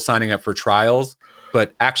only people signing up for trials,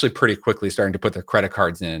 but actually pretty quickly starting to put their credit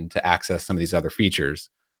cards in to access some of these other features.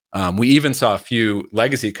 We even saw a few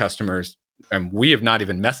legacy customers, and we have not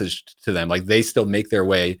even messaged to them. They still make their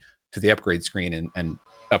way to the upgrade screen and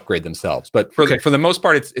upgrade themselves. But for the most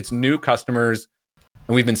part, it's new customers,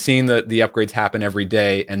 and we've been seeing the upgrades happen every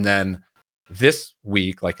day. And then this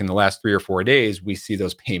week, in the last 3 or 4 days, we see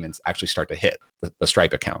those payments actually start to hit the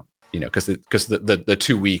Stripe account. Because the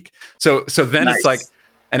 2 week. So then nice. It's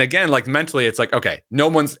and again, mentally, it's okay, no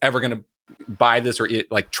one's ever going to buy this, or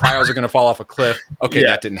trials are going to fall off a cliff. Okay,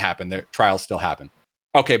 that didn't happen. The trials still happen.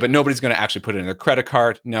 Okay, but nobody's going to actually put it in their credit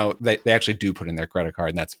card. No, they actually do put in their credit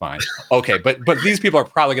card, and that's fine. Okay, but these people are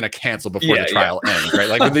probably going to cancel before the trial ends,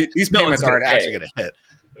 right? These payments aren't actually going to hit.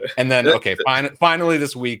 And then, finally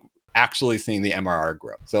this week, actually seeing the MRR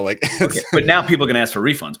grow. So but now people are going to ask for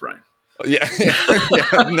refunds, Brian. Yeah.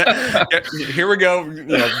 Here we go.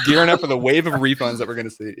 Gearing up for the wave of refunds that we're going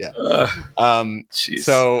to see. Yeah.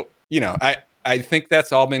 So I think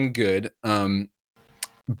that's all been good.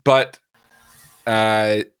 But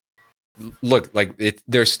look,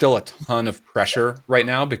 there's still a ton of pressure right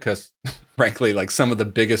now because, frankly, some of the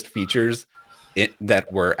biggest features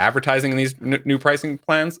that we're advertising in these new pricing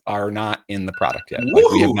plans are not in the product yet.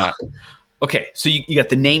 We have not. Okay, so you got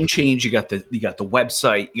the name change, you got the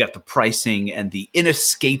website, you got the pricing, and the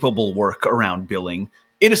inescapable work around billing.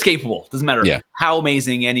 Inescapable. Doesn't matter how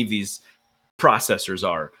amazing any of these processors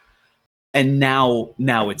are. And now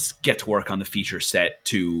it's get to work on the feature set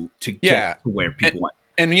to get to where people want.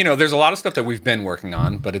 And there's a lot of stuff that we've been working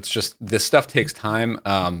on, but it's just this stuff takes time.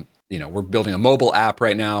 We're building a mobile app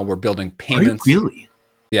right now. We're building payments. Are you really?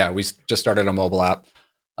 Yeah, we just started a mobile app,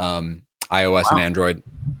 iOS and Android.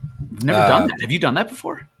 I've never done that. Have you done that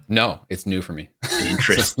before? No, it's new for me.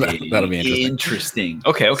 Interesting. That'll be interesting.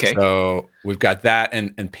 Okay. So we've got that,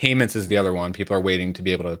 and payments is the other one. People are waiting to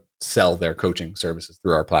be able to sell their coaching services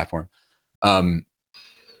through our platform.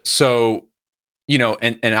 So,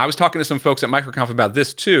 and I was talking to some folks at MicroConf about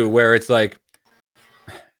this too, where it's the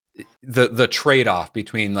trade-off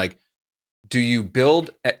between do you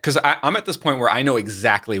build, because I'm at this point where I know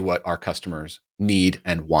exactly what our customers need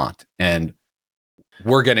and want, and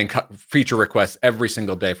we're getting feature requests every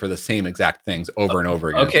single day for the same exact things over and over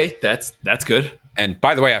again. Okay, that's good. And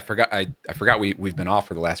by the way, I forgot we've been off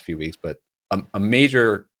for the last few weeks, but a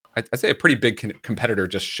major, I'd say a pretty big competitor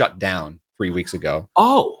just shut down 3 weeks ago.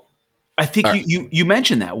 Oh, I think you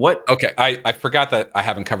mentioned that. What? Okay, I forgot that I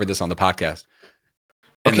haven't covered this on the podcast.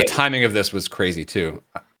 And the timing of this was crazy too.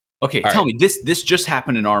 Okay, tell me, this just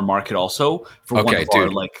happened in our market also for one of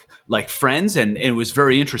our like friends, and it was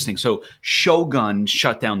very interesting. So Shogun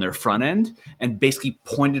shut down their front end and basically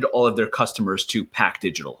pointed all of their customers to Pack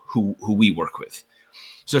Digital, who we work with.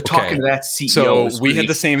 So talking to that CEO, so we had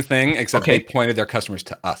the same thing, except they pointed their customers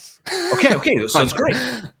to us. Okay, so it's great.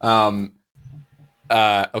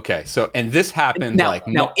 Okay, so and this happened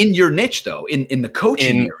now in your niche though, in the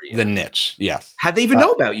coaching area, the niche, yes. How'd they even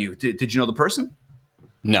know about you? Did you know the person?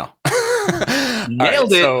 No.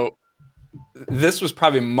 Nailed it. So this was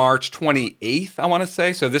probably March 28th, I want to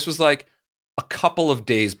say. So this was like a couple of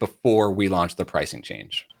days before we launched the pricing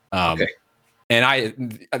change.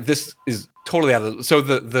 And this is totally out of so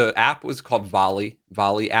the app was called Volley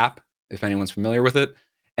app, if anyone's familiar with it.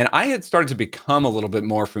 And I had started to become a little bit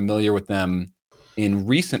more familiar with them in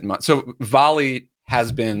recent months. So Volley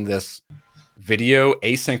has been this video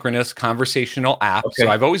asynchronous conversational app. So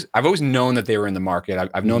I've always known that they were in the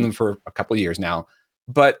market. I've known them for a couple of years now,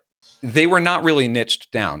 but they were not really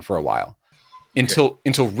niched down for a while until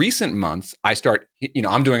recent months. I start,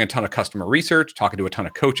 I'm doing a ton of customer research, talking to a ton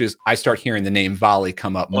of coaches. I start hearing the name Volley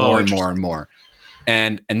come up more and more and more.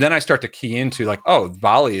 And then I start to key into like, oh,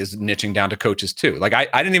 Volley is niching down to coaches too. Like I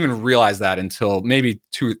didn't even realize that until maybe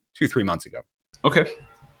 3 months ago. Okay.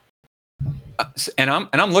 And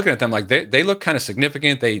I'm looking at them like they look kind of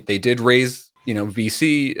significant. They did raise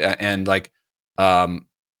VC and like and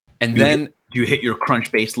then do you hit your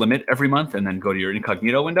Crunchbase limit every month and then go to your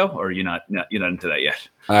incognito window, or you're not into that yet?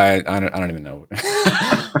 I don't even know.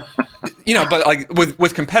 But like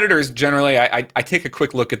with competitors generally, I take a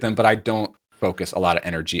quick look at them, but I don't focus a lot of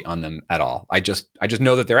energy on them at all. I just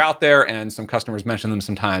know that they're out there and some customers mention them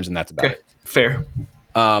sometimes, and that's about it. Fair.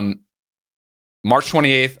 March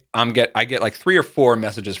 28th, I get like 3 or 4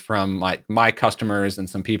 messages from my customers and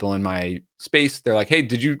some people in my space. They're like, "Hey,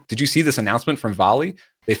 did you see this announcement from Volley?"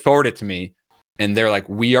 They forward it to me, and they're like,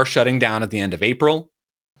 "We are shutting down at the end of April.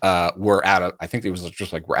 We're out of." I think it was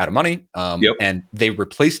just like, "We're out of money." And they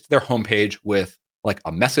replaced their homepage with like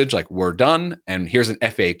a message like, "We're done, and here's an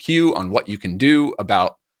FAQ on what you can do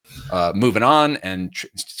about moving on and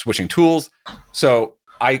switching tools." So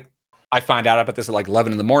I find out about this at like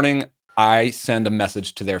 11 in the morning. I send a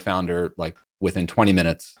message to their founder like within 20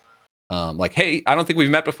 minutes. Like, "Hey, I don't think we've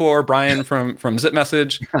met before. Brian from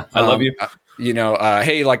ZipMessage. I love you.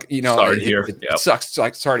 Hey, like, sorry to hear. It sucks.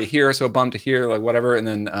 Like, sorry to hear. So bummed to hear, like, whatever." And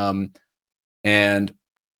then, and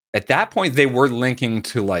at that point, they were linking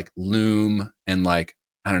to like Loom and like,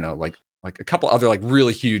 I don't know, like a couple other like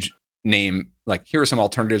really huge name. Like, here are some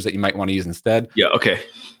alternatives that you might want to use instead. Yeah. Okay.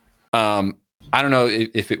 I don't know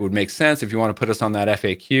if it would make sense if you want to put us on that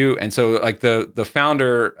FAQ. And so like the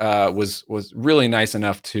founder was really nice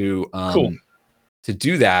enough to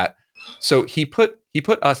do that. So he put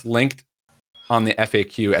us linked on the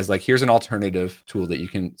FAQ as like, here's an alternative tool that you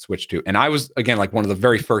can switch to. And I was, again, like one of the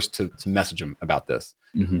very first to message him about this.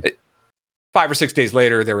 5 or 6 days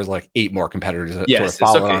later, there was like 8 more competitors that sort of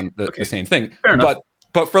followed on the same thing. Fair enough.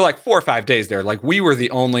 But for like 4 or 5 days there, like we were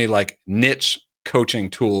the only like niche coaching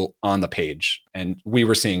tool on the page, and we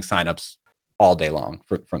were seeing signups all day long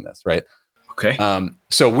from this, right? Okay.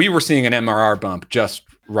 So we were seeing an MRR bump just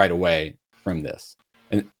right away from this,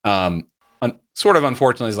 and sort of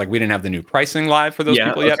unfortunately is like we didn't have the new pricing live for those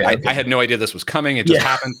people yet. I had no idea this was coming. It just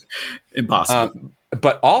happened. Impossible.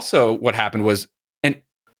 But also what happened was, and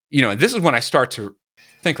this is when I start to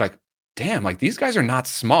think like, damn, like these guys are not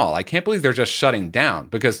small. I can't believe they're just shutting down,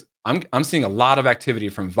 because I'm seeing a lot of activity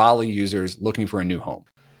from Volley users looking for a new home,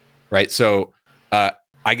 right? So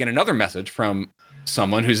I get another message from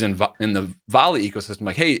someone who's in the Volley ecosystem,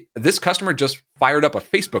 like, "Hey, this customer just fired up a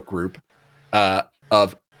Facebook group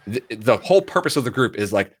of the whole purpose of the group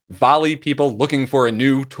is like Volley people looking for a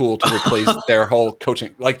new tool to replace their whole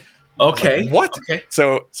coaching." Like, okay, like, what? Okay.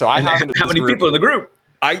 So I hop into how many people in the group?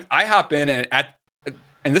 I hop in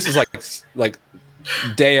and this is like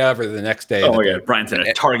day of or the next day. Oh my God, Brian's in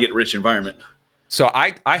a target-rich environment. So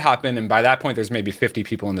I hop in, and by that point, there's maybe 50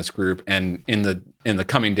 people in this group, and in the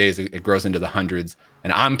coming days, it grows into the hundreds.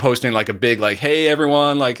 And I'm posting like a big like, "Hey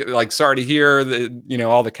everyone, like sorry to hear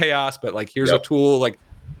all the chaos, but like here's a tool." Like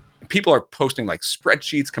people are posting like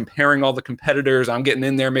spreadsheets comparing all the competitors. I'm getting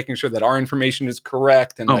in there making sure that our information is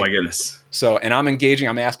correct. And my goodness. So, and I'm engaging.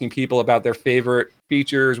 I'm asking people about their favorite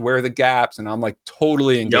features, where are the gaps, and I'm like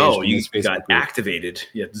totally engaged. You got activated.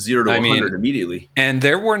 You had 0 to 100 immediately. And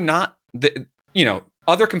there were not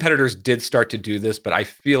other competitors did start to do this, but I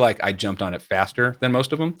feel like I jumped on it faster than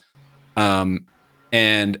most of them.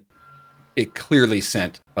 And it clearly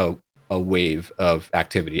sent a wave of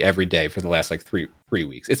activity every day for the last like three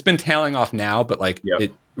weeks. It's been tailing off now, but like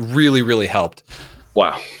it really, really helped.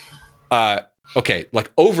 Wow. Okay,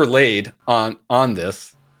 like overlaid on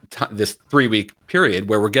this 3 week period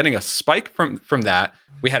where we're getting a spike from that.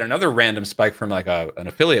 We had another random spike from like an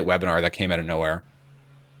affiliate webinar that came out of nowhere.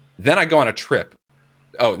 Then I go on a trip.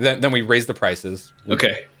 Oh, then we raised the prices.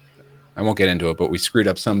 Okay. I won't get into it, but we screwed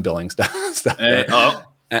up some billing stuff.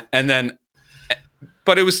 And then,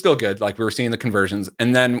 but it was still good. Like we were seeing the conversions.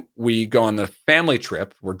 And then we go on the family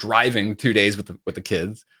trip. We're driving 2 days with the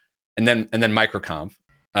kids, and then MicroConf.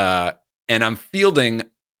 And I'm fielding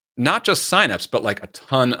not just signups, but like a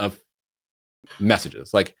ton of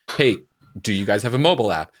messages. Like, hey, do you guys have a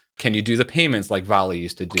mobile app? Can you do the payments like Volley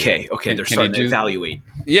used to do? Okay. They're starting to evaluate.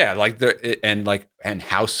 Yeah, and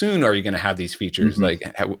how soon are you going to have these features? Like,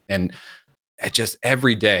 and just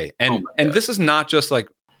every day. And this is not just like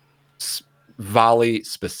Volley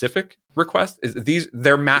specific requests.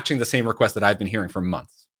 They're matching the same requests that I've been hearing for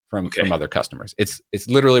months from other customers. It's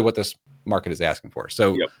literally what this market is asking for.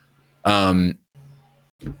 So,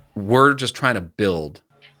 we're just trying to build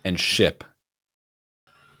and ship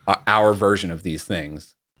our version of these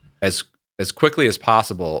things as quickly as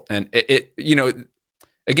possible. And it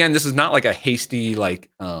again, this is not like a hasty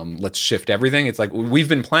like let's shift everything. It's like we've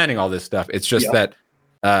been planning all this stuff. It's just that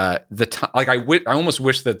I almost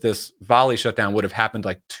wish that this Volley shutdown would have happened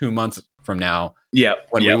like 2 months from now.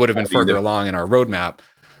 When we would have been further along in our roadmap.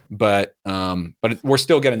 But we're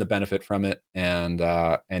still getting the benefit from it, and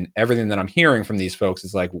everything that I'm hearing from these folks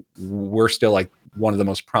is like we're still like one of the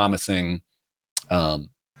most promising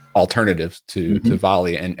alternatives to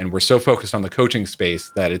Volley, and we're so focused on the coaching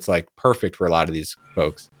space that it's like perfect for a lot of these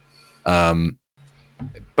folks. But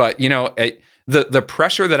the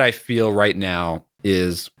pressure that I feel right now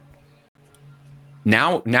is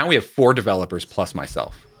now we have 4 developers plus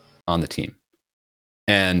myself on the team,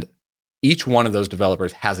 and each one of those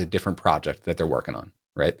developers has a different project that they're working on,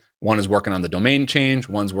 right? One is working on the domain change,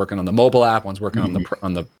 one's working on the mobile app, one's working on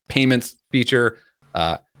the payments feature.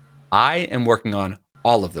 I am working on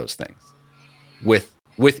all of those things with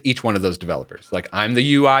each one of those developers. Like I'm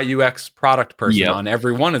the UI UX product person on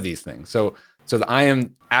every one of these things. So I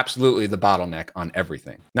am absolutely the bottleneck on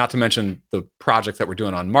everything. Not to mention the projects that we're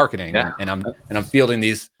doing on marketing, and I'm fielding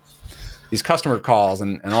these customer calls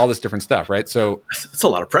and all this different stuff, right? So it's a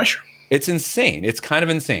lot of pressure. It's insane. It's kind of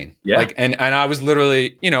insane. Yeah. Like, and I was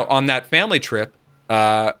literally, on that family trip,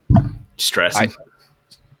 stressing.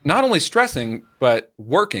 Not only stressing, but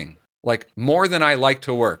working like more than I like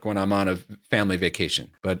to work when I'm on a family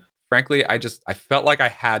vacation. But frankly, I felt like I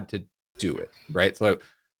had to do it. Right. So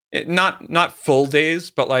not full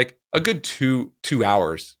days, but like a good two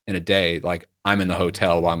hours in a day. Like I'm in the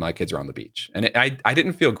hotel while my kids are on the beach. And I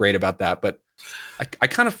didn't feel great about that, but I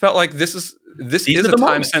kind of felt like this is a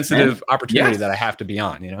time sensitive opportunity that I have to be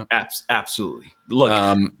on, Absolutely. Look,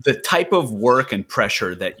 the type of work and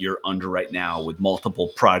pressure that you're under right now with multiple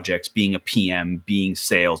projects, being a PM, being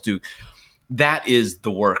sales, that is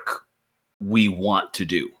the work we want to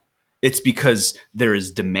do. It's because there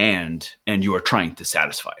is demand and you are trying to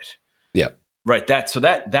satisfy it. Yeah. Right.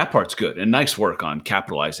 That part's good. And nice work on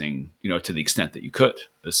capitalizing, to the extent that you could.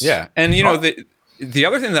 And the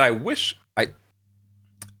other thing that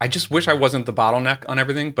I just wish I wasn't the bottleneck on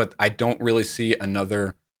everything, but I don't really see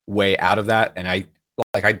another way out of that. And I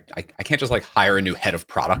can't just like hire a new head of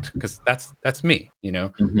product because that's me,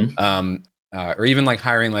 or even like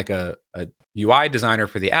hiring like a UI designer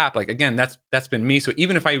for the app. Like, again, that's been me. So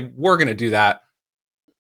even if I were going to do that,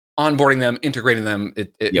 onboarding them, integrating them,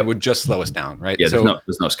 it would just slow us down. Right. Yeah.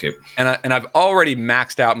 There's no escape. And I've already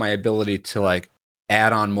maxed out my ability to like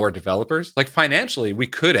add on more developers. Like financially, we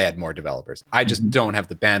could add more developers. I just don't have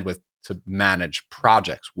the bandwidth to manage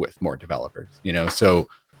projects with more developers, So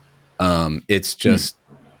it's just,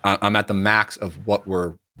 I'm at the max of what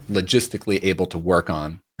we're logistically able to work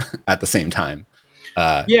on at the same time.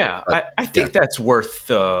 I think that's worth,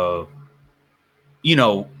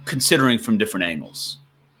 considering from different angles.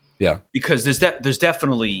 Yeah. Because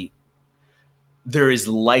there is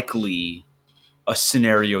likely a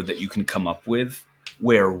scenario that you can come up with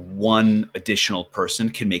where one additional person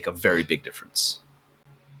can make a very big difference.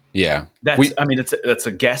 Yeah. That's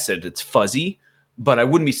a guess, and it's fuzzy, but I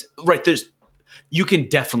wouldn't be right. You can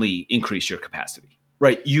definitely increase your capacity,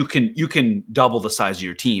 right? You can double the size of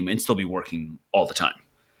your team and still be working all the time.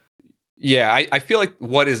 Yeah. I feel like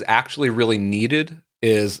what is actually really needed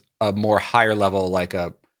is a more higher level, like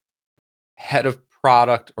a head of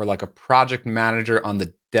product or like a project manager on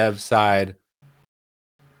the dev side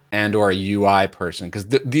and or a UI person, because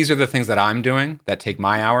these are the things that I'm doing that take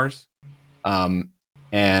my hours. And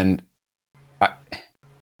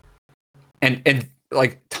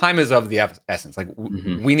like time is of the essence. Like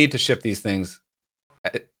we need to ship these things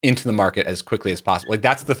into the market as quickly as possible. Like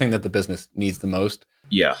that's the thing that the business needs the most.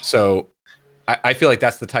 Yeah. So I feel like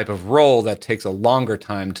that's the type of role that takes a longer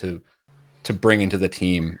time to bring into the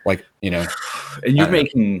team. Like, you know, and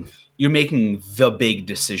you're making the big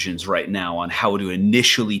decisions right now on how to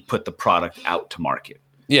initially put the product out to market.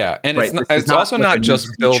 Yeah, and right? it's also like not just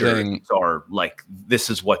building, or like this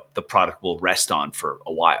is what the product will rest on for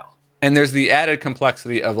a while. And there's the added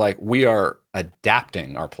complexity of like we are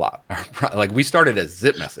adapting our plot. Like we started as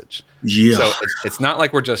zip message. Yeah. So it's not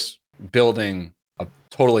like we're just building a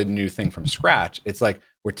totally new thing from scratch. It's like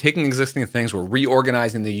we're taking existing things, we're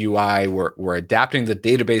reorganizing the UI, we're adapting the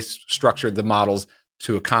database structure, the models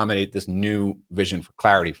to accommodate this new vision for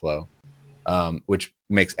Clarity Flow, which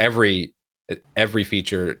makes every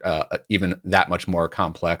feature even that much more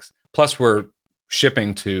complex. Plus, we're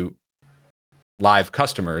shipping to live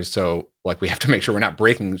customers, so like we have to make sure we're not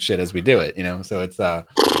breaking shit as we do it, you know. So it's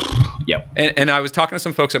yep. And I was talking to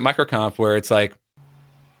some folks at MicroConf where it's like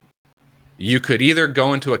you could either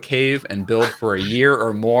go into a cave and build for a year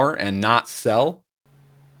or more and not sell,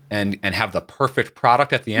 and have the perfect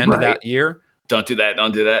product at the end of that year. Don't do that.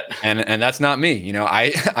 Don't do that. And that's not me. You know,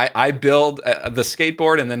 I build the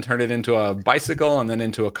skateboard and then turn it into a bicycle and then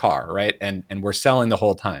into a car, right? And we're selling the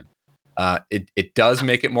whole time. It does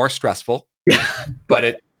make it more stressful,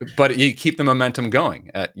 but you keep the momentum going.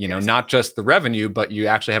 You know, not just the revenue, but you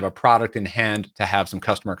actually have a product in hand to have some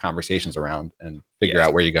customer conversations around and figure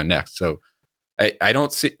out where you go next. So I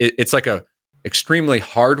don't see it's like a extremely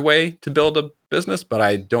hard way to build a business, but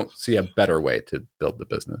I don't see a better way to build the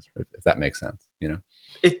business, if that makes sense, you know?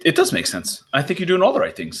 It does make sense. I think you're doing all the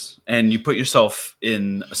right things, and you put yourself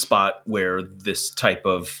in a spot where this type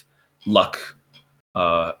of luck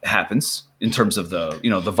happens in terms of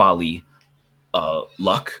the volley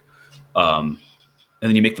luck, and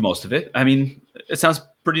then you make the most of it. I mean, it sounds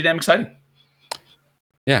pretty damn exciting.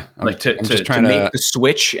 Yeah, I'm just trying to make the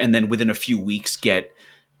switch, and then within a few weeks get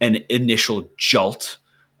an initial jolt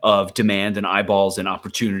of demand and eyeballs and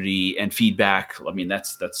opportunity and feedback. I mean,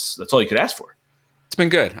 that's all you could ask for. It's been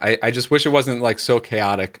good. I just wish it wasn't like so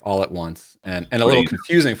chaotic all at once and a little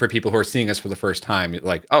confusing for people who are seeing us for the first time.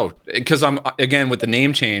 Like, oh, because I'm again with the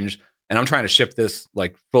name change and I'm trying to ship this,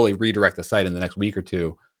 like fully redirect the site in the next week or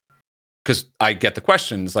two. Because I get the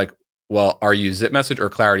questions like, well, are you Zip Message or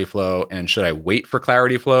Clarity Flow? And should I wait for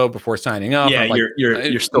Clarity Flow before signing up? Yeah, like,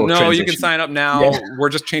 you're still no, you can sign up now. Yeah. We're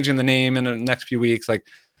just changing the name in the next few weeks. Like,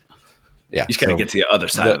 yeah, you just gotta get to the other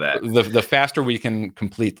side of that. The faster we can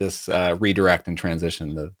complete this redirect and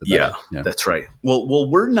transition, the better. Yeah, that's right. Well,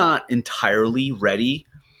 we're not entirely ready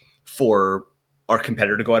for our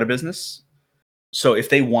competitor to go out of business. So if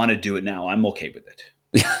they want to do it now, I'm okay with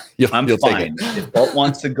it. I'm fine. If Bolt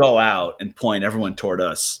wants to go out and point everyone toward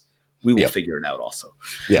us, we will figure it out also.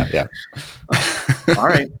 Yeah. All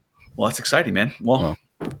right. Well, that's exciting, man. Well,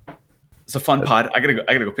 it's a fun pod. I gotta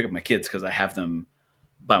go pick up my kids because I have them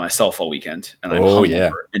by myself all weekend, and I'm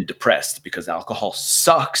hungover and depressed because alcohol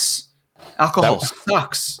sucks.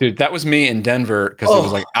 Sucks, dude. That was me in Denver because it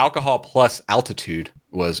was like alcohol plus altitude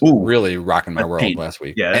was really rocking my world last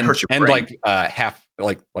week. Yeah, that hurts your brain. Like half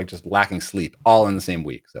like just lacking sleep all in the same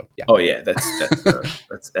week. So yeah. Oh yeah,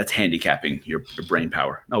 that's handicapping your brain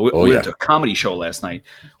power. No, we went to a comedy show last night,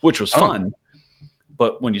 which was fun.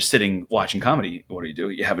 But when you're sitting watching comedy, what do?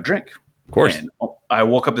 You have a drink. Of course. And I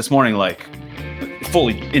woke up this morning like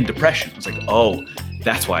fully in depression. I was like, oh,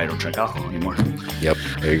 that's why I don't drink alcohol anymore. Yep.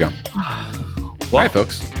 There you go. Well, all right,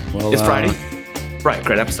 folks. Well, it's Friday. Right.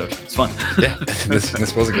 Great episode. It's fun. Yeah.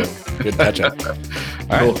 This was a good catch up. All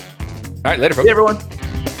right. Cool. All right. Later, folks. Hey, everyone.